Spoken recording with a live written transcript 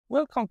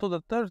Welcome to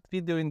the third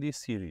video in this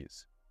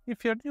series.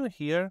 If you're new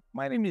here,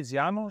 my name is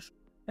Janos,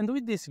 and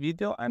with this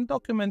video I'm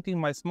documenting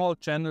my small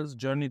channel's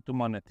journey to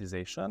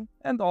monetization,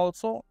 and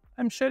also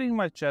I'm sharing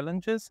my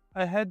challenges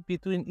I had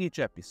between each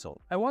episode.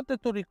 I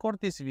wanted to record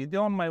this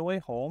video on my way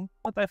home,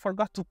 but I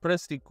forgot to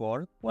press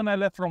record when I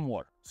left from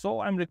work, so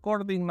I'm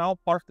recording now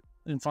parked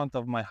in front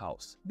of my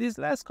house. These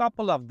last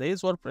couple of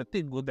days were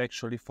pretty good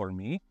actually for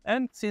me,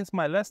 and since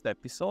my last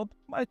episode,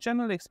 my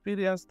channel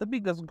experienced the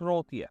biggest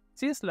growth yet.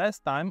 Since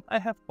last time, I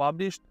have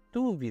published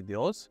two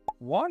videos.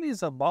 One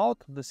is about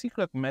the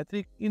secret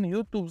metric in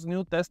YouTube's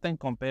new test and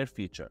compare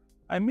feature.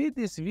 I made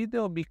this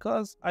video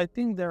because I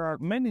think there are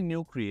many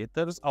new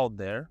creators out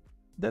there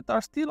that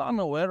are still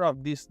unaware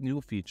of this new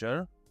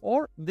feature,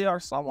 or they are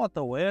somewhat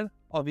aware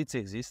of its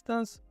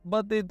existence,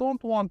 but they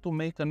don't want to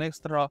make an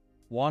extra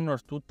one or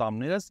two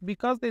thumbnails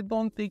because they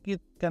don't think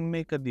it can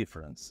make a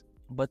difference.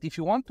 But if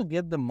you want to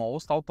get the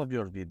most out of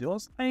your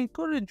videos, I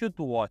encourage you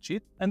to watch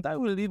it, and I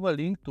will leave a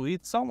link to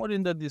it somewhere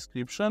in the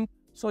description,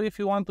 so if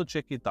you want to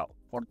check it out.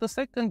 For the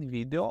second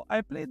video,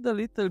 I played a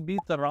little bit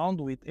around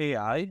with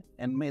AI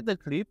and made a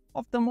clip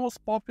of the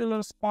most popular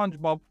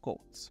SpongeBob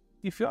quotes.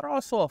 If you are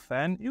also a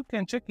fan, you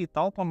can check it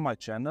out on my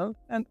channel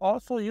and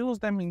also use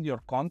them in your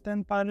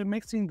content by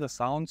remixing the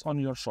sounds on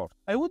your short.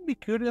 I would be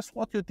curious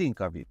what you think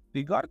of it.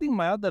 Regarding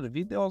my other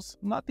videos,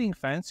 nothing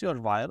fancy or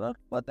viral,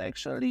 but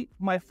actually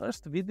my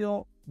first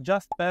video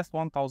just passed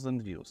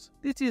 1000 views.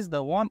 This is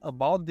the one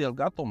about the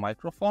Elgato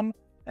microphone,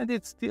 and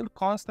it's still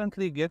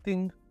constantly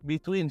getting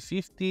between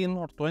 15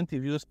 or 20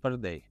 views per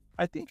day.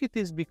 I think it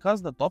is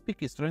because the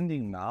topic is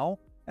trending now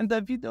and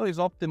the video is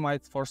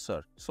optimized for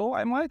search. So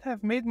I might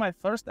have made my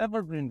first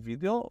evergreen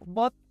video,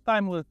 but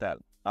time will tell.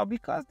 Now,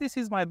 because this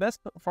is my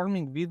best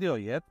performing video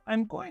yet,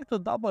 I'm going to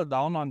double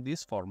down on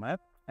this format,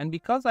 and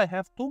because I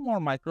have two more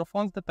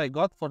microphones that I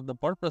got for the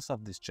purpose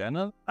of this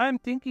channel, I am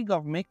thinking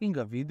of making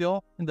a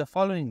video in the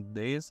following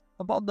days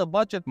about the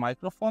budget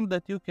microphone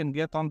that you can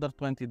get under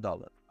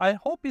 $20. I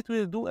hope it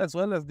will do as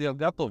well as the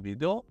Elgato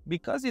video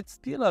because it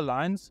still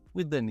aligns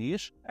with the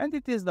niche, and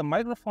it is the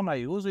microphone I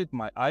use with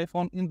my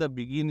iPhone in the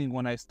beginning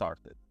when I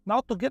started.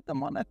 Now, to get the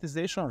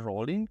monetization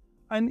rolling,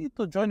 I need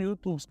to join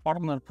YouTube's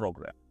partner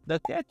program. The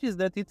catch is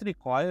that it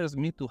requires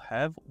me to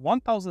have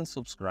 1000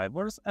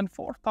 subscribers and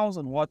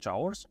 4000 watch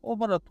hours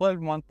over a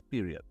 12-month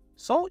period.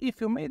 So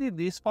if you made it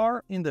this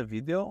far in the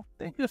video,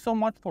 thank you so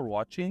much for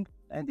watching,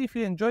 and if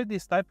you enjoy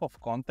this type of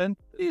content,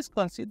 please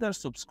consider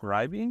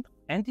subscribing,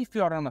 and if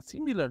you are on a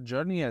similar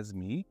journey as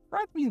me,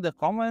 write me in the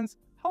comments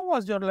how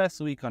was your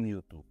last week on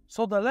YouTube.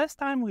 So the last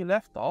time we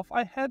left off,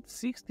 I had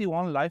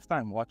 61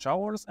 lifetime watch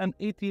hours and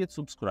 88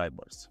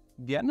 subscribers.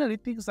 The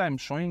analytics I'm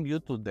showing you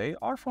today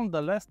are from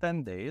the last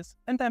 10 days,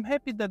 and I'm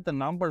happy that the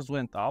numbers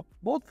went up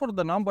both for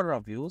the number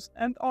of views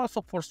and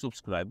also for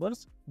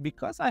subscribers,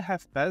 because I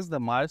have passed the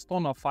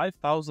milestone of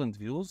 5000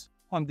 views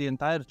on the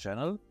entire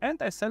channel,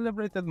 and I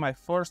celebrated my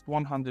first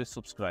 100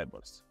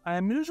 subscribers. I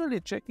am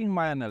usually checking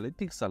my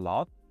analytics a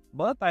lot,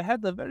 but I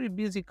had a very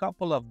busy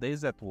couple of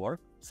days at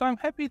work, so I'm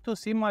happy to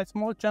see my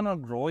small channel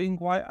growing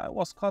while I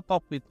was caught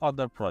up with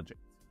other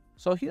projects.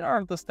 So here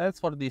are the stats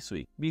for this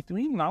week.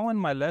 Between now and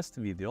my last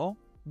video,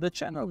 the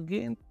channel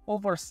gained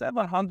over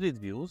 700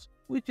 views,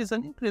 which is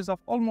an increase of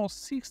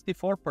almost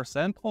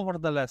 64% over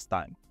the last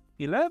time.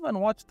 11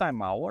 watch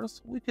time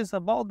hours, which is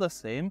about the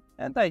same,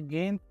 and I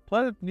gained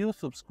 12 new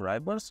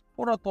subscribers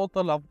for a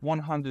total of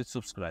 100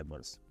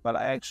 subscribers. Well,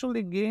 I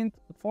actually gained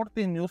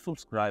 14 new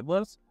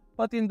subscribers,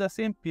 but in the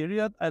same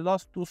period I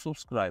lost 2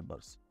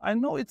 subscribers. I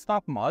know it's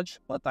not much,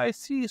 but I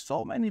see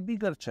so many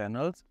bigger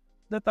channels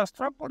that are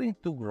struggling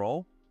to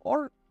grow,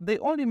 or they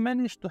only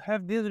manage to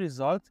have these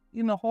results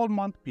in a whole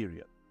month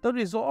period. The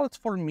results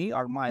for me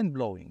are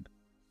mind-blowing,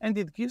 and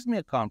it gives me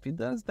a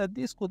confidence that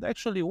this could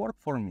actually work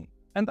for me.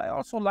 And I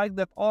also like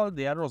that all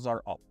the arrows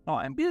are up. Now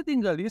I'm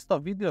building a list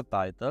of video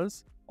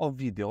titles of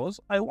videos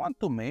I want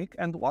to make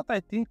and what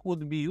I think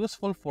would be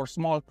useful for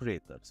small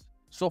creators.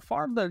 So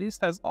far the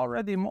list has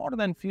already more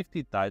than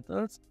 50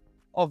 titles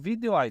of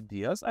video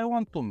ideas I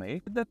want to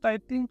make that I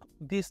think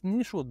this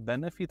niche would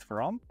benefit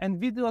from,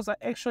 and videos I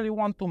actually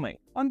want to make.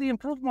 On the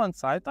improvement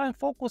side, I'm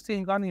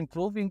focusing on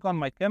improving on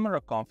my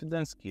camera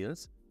confidence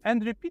skills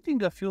and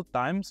repeating a few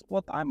times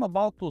what I'm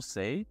about to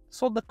say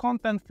so the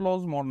content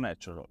flows more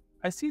natural.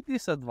 I see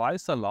this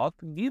advice a lot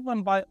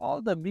given by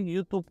all the big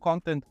YouTube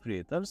content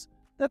creators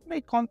that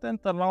make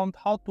content around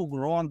how to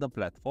grow on the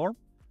platform,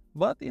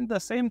 but in the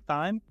same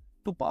time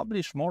to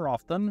publish more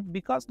often,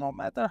 because no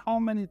matter how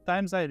many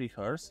times I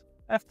rehearse,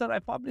 after I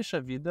publish a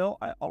video,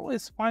 I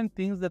always find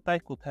things that I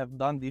could have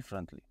done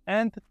differently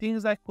and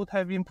things I could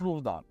have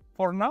improved on.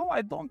 For now,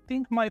 I don't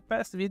think my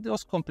past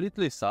videos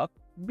completely suck,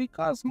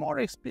 because more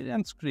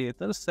experienced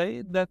creators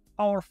say that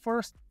our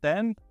first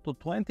 10 to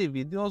 20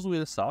 videos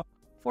will suck.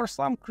 For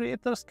some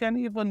creators can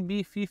even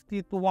be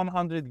 50 to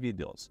 100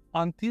 videos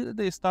until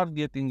they start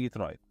getting it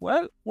right.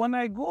 Well, when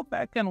I go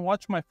back and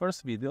watch my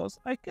first videos,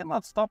 I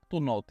cannot stop to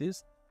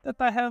notice that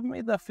I have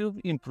made a few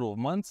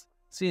improvements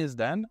since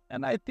then,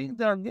 and I think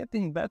they are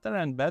getting better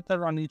and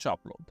better on each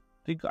upload.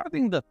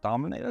 Regarding the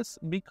thumbnails,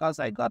 because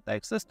I got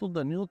access to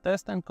the new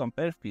test and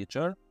compare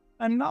feature,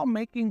 I'm now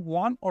making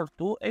 1 or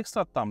 2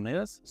 extra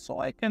thumbnails so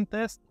I can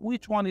test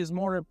which one is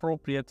more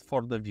appropriate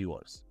for the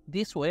viewers.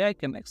 This way I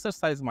can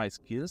exercise my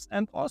skills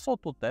and also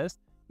to test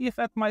if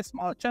at my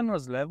small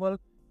channel's level,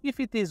 if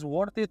it is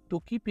worth it to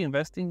keep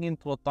investing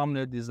into a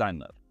thumbnail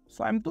designer.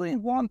 So I'm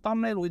doing 1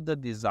 thumbnail with the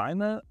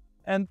designer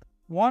and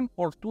 1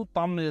 or 2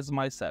 thumbnails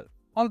myself.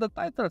 On the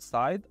title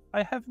side,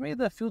 I have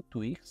made a few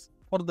tweaks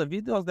for the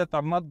videos that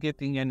are not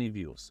getting any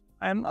views.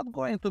 I am not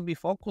going to be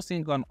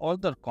focusing on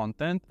older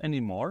content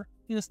anymore.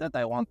 Instead,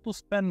 I want to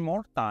spend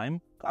more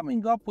time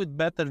coming up with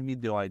better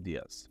video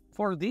ideas.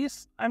 For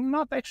this, I'm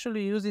not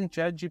actually using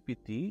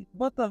ChatGPT,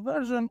 but a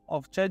version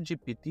of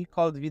ChatGPT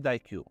called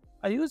vidIQ.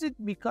 I use it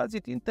because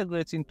it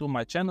integrates into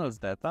my channel's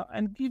data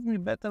and gives me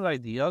better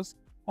ideas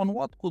on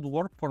what could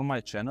work for my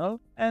channel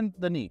and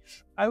the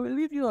niche. I will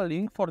leave you a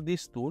link for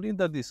this tool in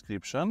the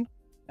description,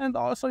 and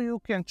also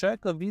you can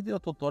check a video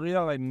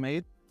tutorial I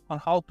made on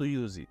how to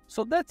use it.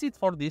 So that's it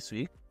for this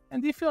week,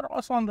 and if you're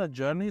also on the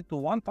journey to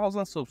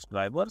 1000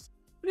 subscribers,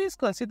 please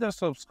consider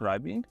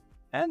subscribing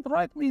and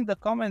write me in the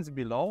comments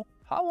below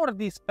how are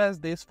these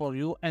past days for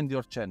you and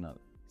your channel.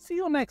 See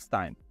you next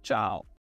time. Ciao!